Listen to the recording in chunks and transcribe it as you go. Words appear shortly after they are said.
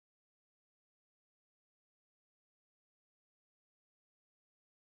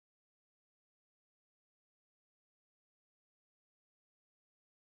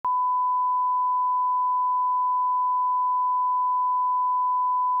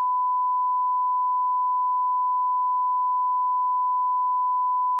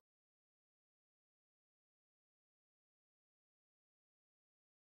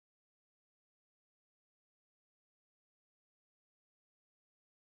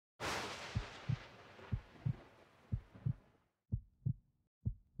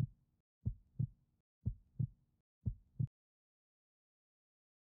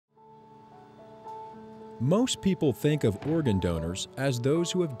Most people think of organ donors as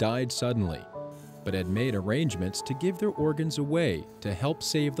those who have died suddenly, but had made arrangements to give their organs away to help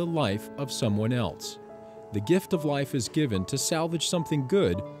save the life of someone else. The gift of life is given to salvage something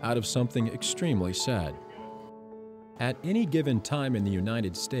good out of something extremely sad. At any given time in the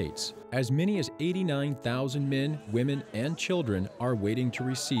United States, as many as 89,000 men, women, and children are waiting to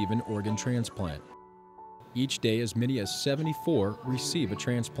receive an organ transplant. Each day, as many as 74 receive a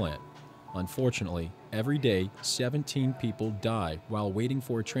transplant. Unfortunately, every day, 17 people die while waiting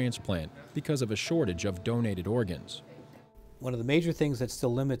for a transplant because of a shortage of donated organs. One of the major things that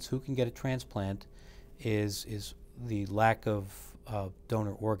still limits who can get a transplant is the lack of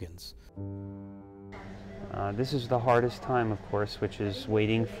donor organs. This is the hardest time, of course, which is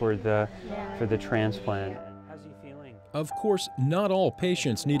waiting for the transplant. How's he feeling? Of course, not all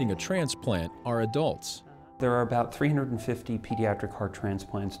patients needing a transplant are adults. There are about 350 pediatric heart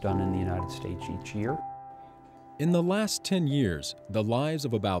transplants done in the United States each year. In the last 10 years, the lives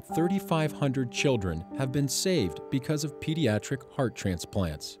of about 3,500 children have been saved because of pediatric heart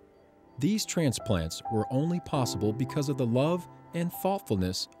transplants. These transplants were only possible because of the love and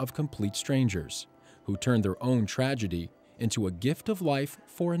thoughtfulness of complete strangers, who turned their own tragedy into a gift of life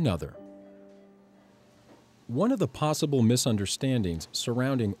for another. One of the possible misunderstandings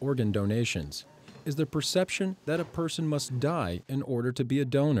surrounding organ donations is the perception that a person must die in order to be a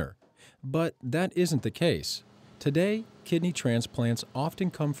donor, but that isn't the case. Today, kidney transplants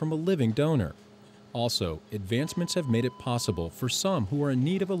often come from a living donor. Also, advancements have made it possible for some who are in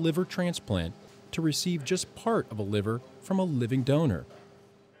need of a liver transplant to receive just part of a liver from a living donor.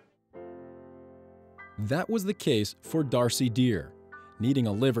 That was the case for Darcy Deer. Needing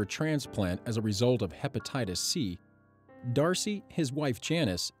a liver transplant as a result of hepatitis C, Darcy, his wife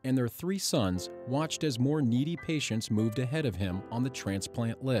Janice, and their 3 sons watched as more needy patients moved ahead of him on the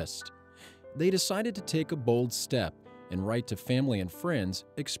transplant list. They decided to take a bold step and write to family and friends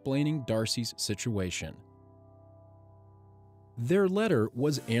explaining Darcy's situation. Their letter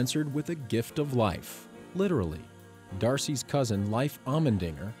was answered with a gift of life, literally. Darcy's cousin, Leif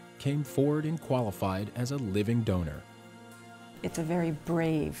Amendinger, came forward and qualified as a living donor. It's a very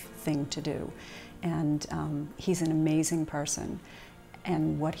brave thing to do, and he's an amazing person,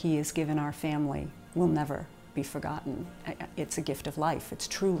 and what he has given our family will never be forgotten. It's a gift of life. It's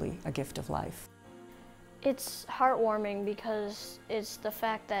truly a gift of life. It's heartwarming because it's the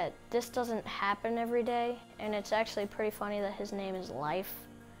fact that this doesn't happen every day, and it's actually pretty funny that his name is Life,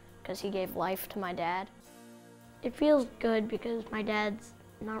 because he gave life to my dad. It feels good because my dad's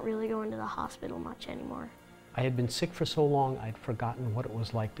not really going to the hospital much anymore. I had been sick for so long, I'd forgotten what it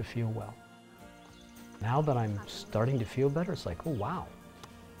was like to feel well. Now that I'm starting to feel better, it's like, oh wow,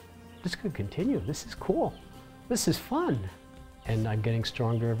 this could continue. This is cool. This is fun. And I'm getting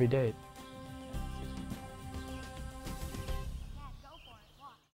stronger every day.